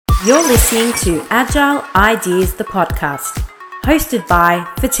You're listening to Agile Ideas, the podcast, hosted by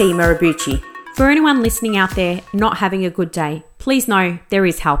Fatima Abuchi. For anyone listening out there not having a good day, please know there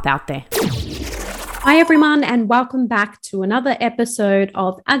is help out there. Hi everyone, and welcome back to another episode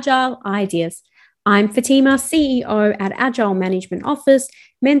of Agile Ideas. I'm Fatima, CEO at Agile Management Office,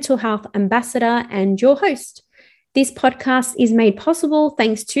 Mental Health Ambassador, and your host. This podcast is made possible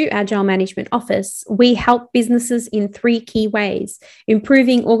thanks to Agile Management Office. We help businesses in three key ways: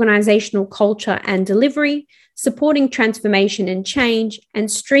 improving organizational culture and delivery, supporting transformation and change, and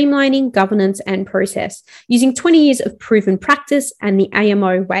streamlining governance and process using 20 years of proven practice and the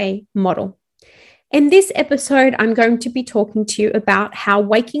AMO Way model. In this episode, I'm going to be talking to you about how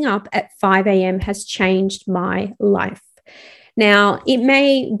waking up at 5 a.m. has changed my life. Now, it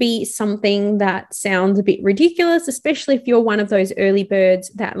may be something that sounds a bit ridiculous, especially if you're one of those early birds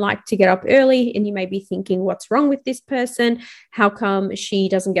that like to get up early, and you may be thinking, what's wrong with this person? How come she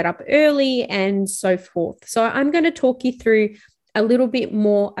doesn't get up early? And so forth. So I'm going to talk you through a little bit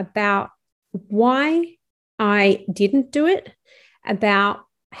more about why I didn't do it, about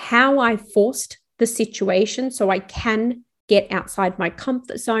how I forced the situation so I can get outside my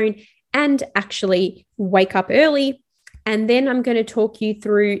comfort zone and actually wake up early. And then I'm going to talk you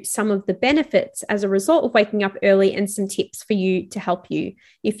through some of the benefits as a result of waking up early and some tips for you to help you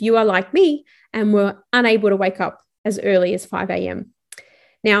if you are like me and were unable to wake up as early as 5 a.m.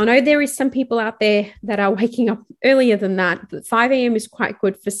 Now, I know there is some people out there that are waking up earlier than that, but 5 a.m. is quite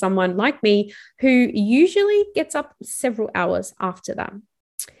good for someone like me who usually gets up several hours after that.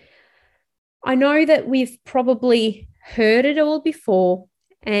 I know that we've probably heard it all before,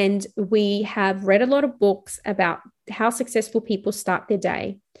 and we have read a lot of books about how successful people start their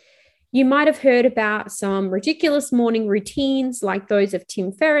day. You might have heard about some ridiculous morning routines like those of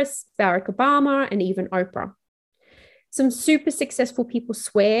Tim Ferriss, Barack Obama, and even Oprah. Some super successful people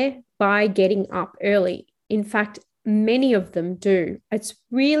swear by getting up early. In fact, many of them do. It's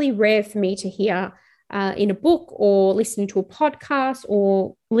really rare for me to hear in a book or listening to a podcast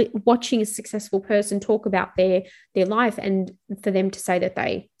or watching a successful person talk about their life and for them to say that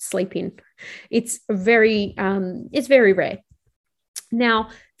they sleep in. It's very rare. Now,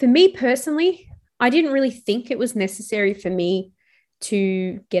 for me personally, I didn't really think it was necessary for me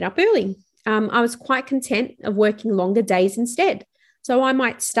to get up early. I was quite content of working longer days instead. So I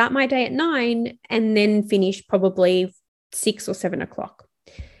might start my day at 9 and then finish probably 6 or 7 o'clock.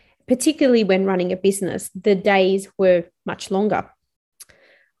 Particularly when running a business, the days were much longer.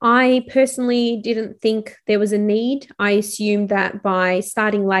 I personally didn't think there was a need. I assumed that by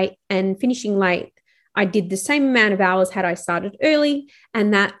starting late and finishing late, I did the same amount of hours had I started early,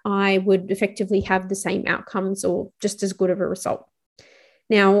 and that I would effectively have the same outcomes or just as good of a result.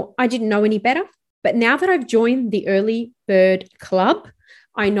 Now, I didn't know any better, but now that I've joined the Early Bird Club,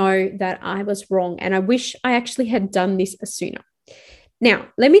 I know that I was wrong, and I wish I actually had done this sooner. Now,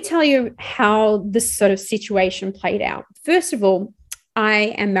 let me tell you how this sort of situation played out. First of all,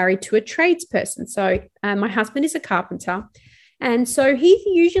 I am married to a tradesperson. So my husband is a carpenter. And so he's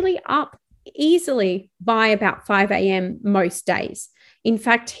usually up easily by about 5 a.m. most days. In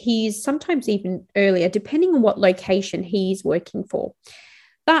fact, he's sometimes even earlier, depending on what location he's working for.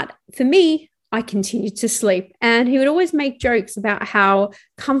 But for me, I continued to sleep, and he would always make jokes about how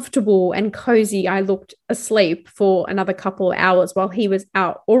comfortable and cozy I looked asleep for another couple of hours while he was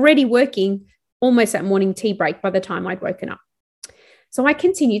out already working almost at morning tea break by the time I'd woken up. So I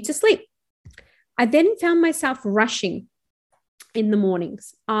continued to sleep. I then found myself rushing in the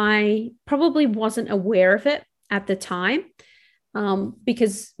mornings. I probably wasn't aware of it at the time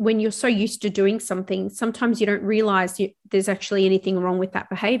because when you're so used to doing something, sometimes you don't realize there's actually anything wrong with that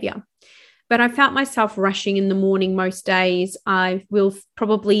behavior. But I felt myself rushing in the morning most days. I will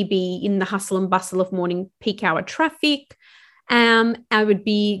probably be in the hustle and bustle of morning peak hour traffic. I would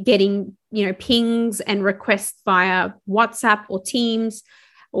be getting, pings and requests via WhatsApp or Teams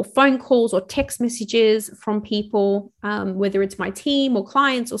or phone calls or text messages from people, whether it's my team or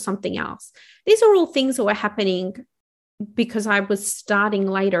clients or something else. These are all things that were happening because I was starting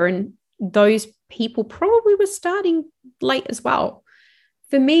later, and those people probably were starting late as well.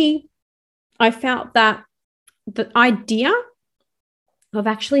 For me, I felt that the idea of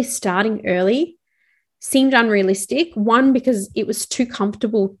actually starting early seemed unrealistic. One, because it was too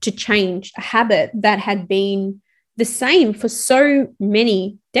comfortable to change a habit that had been the same for so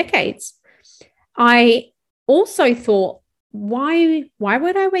many decades. I also thought, why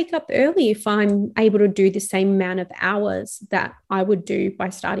would I wake up early if I'm able to do the same amount of hours that I would do by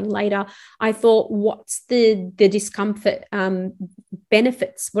starting later? I thought, what's the discomfort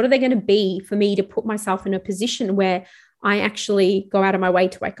benefits? What are they going to be for me to put myself in a position where I actually go out of my way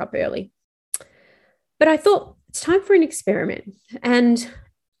to wake up early. But I thought it's time for an experiment. And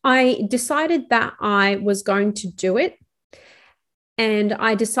I decided that I was going to do it. And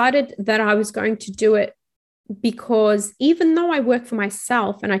I decided that I was going to do it because even though I work for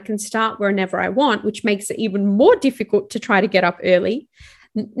myself and I can start whenever I want, which makes it even more difficult to try to get up early,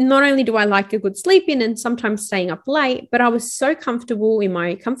 not only do I like a good sleep in and sometimes staying up late, but I was so comfortable in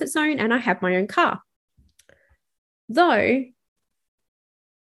my comfort zone and I have my own car. Though,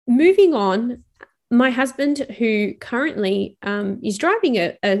 moving on, my husband, who currently is driving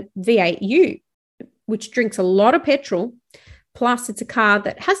a V8U, which drinks a lot of petrol, plus it's a car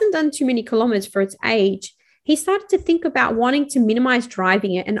that hasn't done too many kilometers for its age, he started to think about wanting to minimize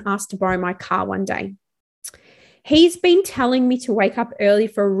driving it and asked to borrow my car one day. He's been telling me to wake up early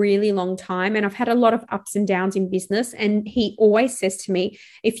for a really long time, and I've had a lot of ups and downs in business. And he always says to me,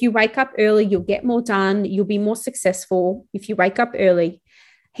 if you wake up early, you'll get more done. You'll be more successful if you wake up early.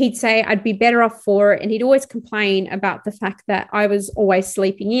 He'd say I'd be better off for it. And he'd always complain about the fact that I was always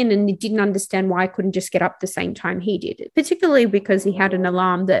sleeping in and he didn't understand why I couldn't just get up the same time he did, particularly because he had an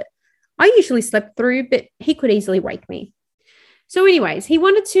alarm that I usually slept through, but he could easily wake me. So anyways, he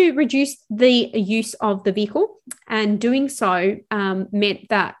wanted to reduce the use of the vehicle, and doing so meant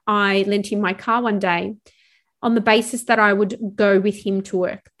that I lent him my car one day on the basis that I would go with him to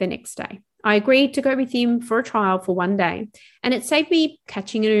work the next day. I agreed to go with him for a trial for one day, and it saved me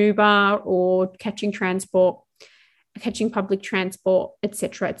catching an Uber or catching public transport,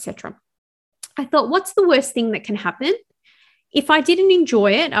 etc., etc. I thought, what's the worst thing that can happen? If I didn't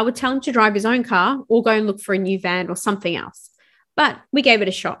enjoy it, I would tell him to drive his own car or go and look for a new van or something else. But we gave it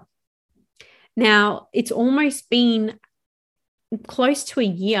a shot. Now, it's almost been close to a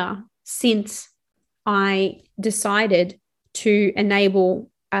year since I decided to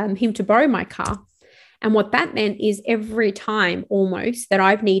enable him to borrow my car. And what that meant is every time almost that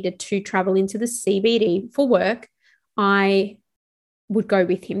I've needed to travel into the CBD for work, I would go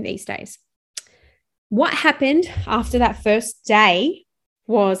with him these days. What happened after that first day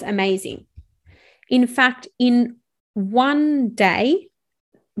was amazing. In fact, in one day,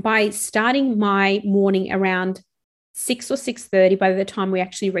 by starting my morning around 6 or 6:30, by the time we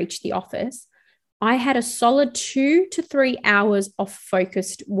actually reached the office, I had a solid 2 to 3 hours of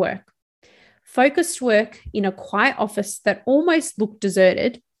focused work. Focused work in a quiet office that almost looked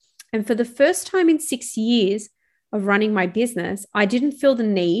deserted. And for the first time in 6 years of running my business, I didn't feel the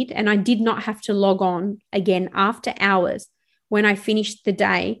need, and I did not have to log on again after hours when I finished the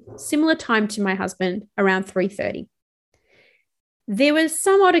day, similar time to my husband, around 3:30. There were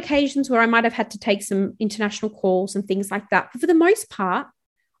some odd occasions where I might have had to take some international calls and things like that. But for the most part,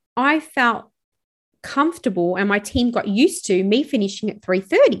 I felt comfortable and my team got used to me finishing at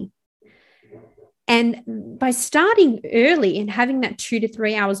 3:30. And by starting early and having that 2 to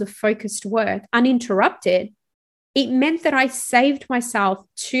 3 hours of focused work uninterrupted, it meant that I saved myself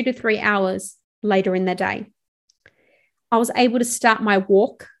 2 to 3 hours later in the day. I was able to start my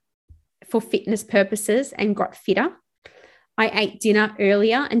walk for fitness purposes and got fitter. I ate dinner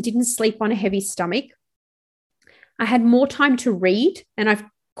earlier and didn't sleep on a heavy stomach. I had more time to read, and I've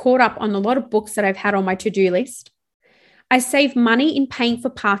caught up on a lot of books that I've had on my to-do list. I saved money in paying for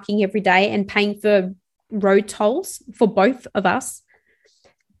parking every day and paying for road tolls for both of us.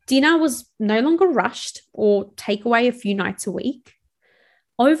 Dinner was no longer rushed or takeaway a few nights a week.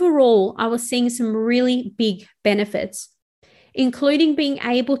 Overall, I was seeing some really big benefits, including being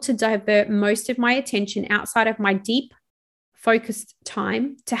able to divert most of my attention outside of my deep focused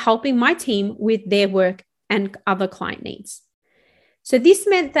time to helping my team with their work and other client needs. So this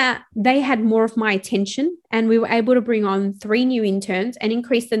meant that they had more of my attention, and we were able to bring on 3 new interns and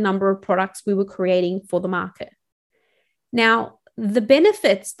increase the number of products we were creating for the market. Now, the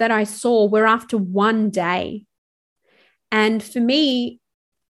benefits that I saw were after one day. And for me,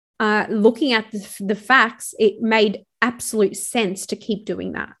 looking at the facts, it made absolute sense to keep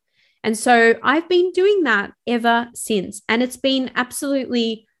doing that. And so I've been doing that ever since. And it's been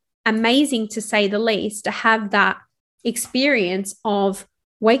absolutely amazing, to say the least, to have that experience of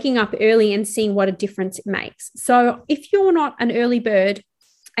waking up early and seeing what a difference it makes. So if you're not an early bird,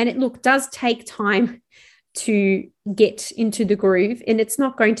 and it does take time to get into the groove, and it's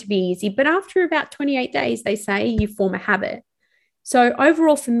not going to be easy, but after about 28 days, they say you form a habit. So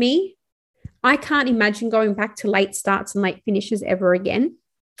overall for me, I can't imagine going back to late starts and late finishes ever again.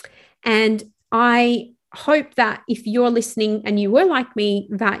 And I hope that if you're listening and you were like me,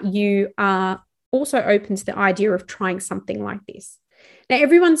 that you are also open to the idea of trying something like this. Now,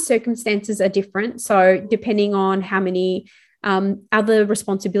 everyone's circumstances are different. So depending on how many other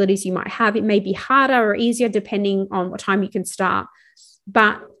responsibilities you might have. It may be harder or easier depending on what time you can start.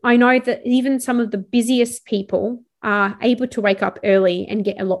 But I know that even some of the busiest people are able to wake up early and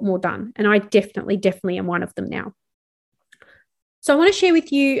get a lot more done. And I definitely am one of them now. So I want to share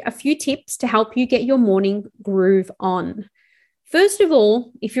with you a few tips to help you get your morning groove on. First of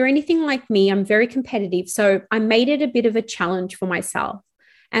all, if you're anything like me, I'm very competitive. So I made it a bit of a challenge for myself.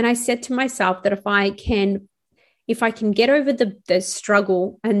 And I said to myself that if I can get over the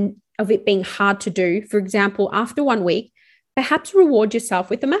struggle and of it being hard to do, for example, after 1 week, perhaps reward yourself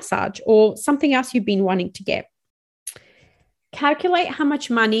with a massage or something else you've been wanting to get. Calculate how much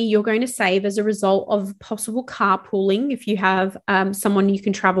money you're going to save as a result of possible carpooling if you have someone you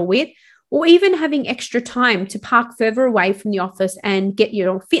can travel with, or even having extra time to park further away from the office and get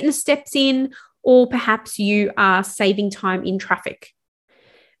your fitness steps in, or perhaps you are saving time in traffic.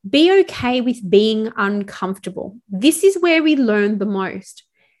 Be okay with being uncomfortable. This is where we learn the most.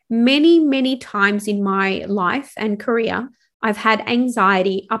 Many times in my life and career, I've had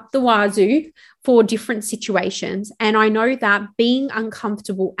anxiety up the wazoo for different situations. And I know that being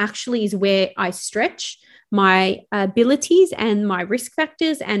uncomfortable actually is where I stretch my abilities and my risk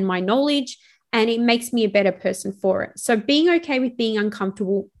factors and my knowledge, and it makes me a better person for it. So being okay with being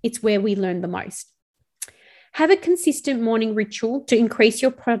uncomfortable, it's where we learn the most. Have a consistent morning ritual to increase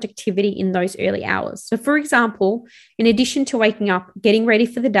your productivity in those early hours. So for example, in addition to waking up, getting ready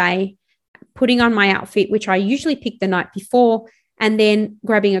for the day, putting on my outfit, which I usually pick the night before, and then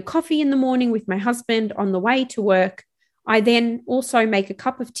grabbing a coffee in the morning with my husband on the way to work, I then also make a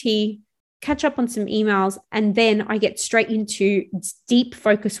cup of tea, catch up on some emails, and then I get straight into deep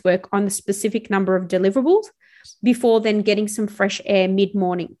focus work on the specific number of deliverables before then getting some fresh air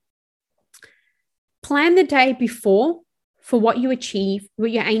mid-morning. Plan the day before for what you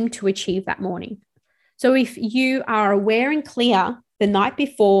aim to achieve that morning. So if you are aware and clear the night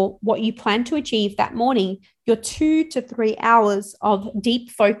before what you plan to achieve that morning, your 2 to 3 hours of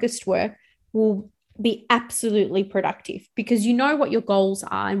deep focused work will be absolutely productive because you know what your goals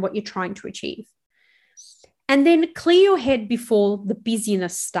are and what you're trying to achieve. And then clear your head before the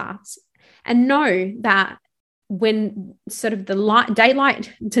busyness starts, and know that when sort of the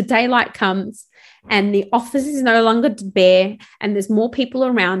daylight comes and the office is no longer bare and there's more people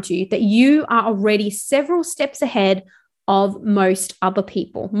around you, that you are already several steps ahead of most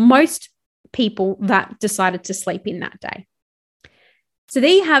people that decided to sleep in that day. So there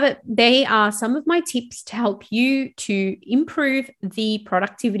you have it. They are some of my tips to help you to improve the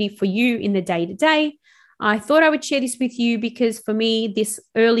productivity for you in the day-to-day. I thought I would share this with you because for me, this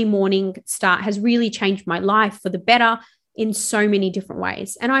early morning start has really changed my life for the better in so many different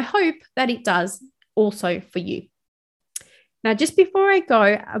ways. And I hope that it does also for you. Now, just before I go,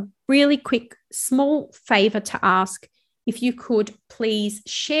 a really quick small favor to ask. If you could please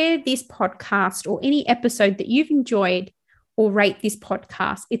share this podcast or any episode that you've enjoyed, or rate this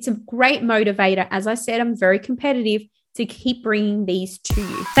podcast. It's a great motivator. As I said, I'm very competitive to keep bringing these to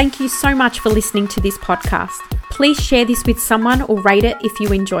you. Thank you so much for listening to this podcast. Please share this with someone or rate it if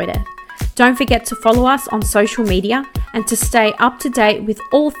you enjoyed it. Don't forget to follow us on social media, and to stay up to date with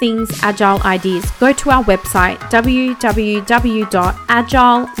all things Agile Ideas, go to our website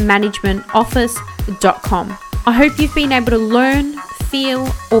www.agilemanagementoffice.com. I hope you've been able to learn, feel,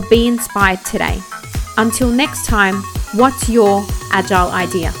 or be inspired today. Until next time, what's your Agile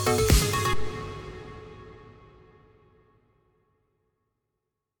idea?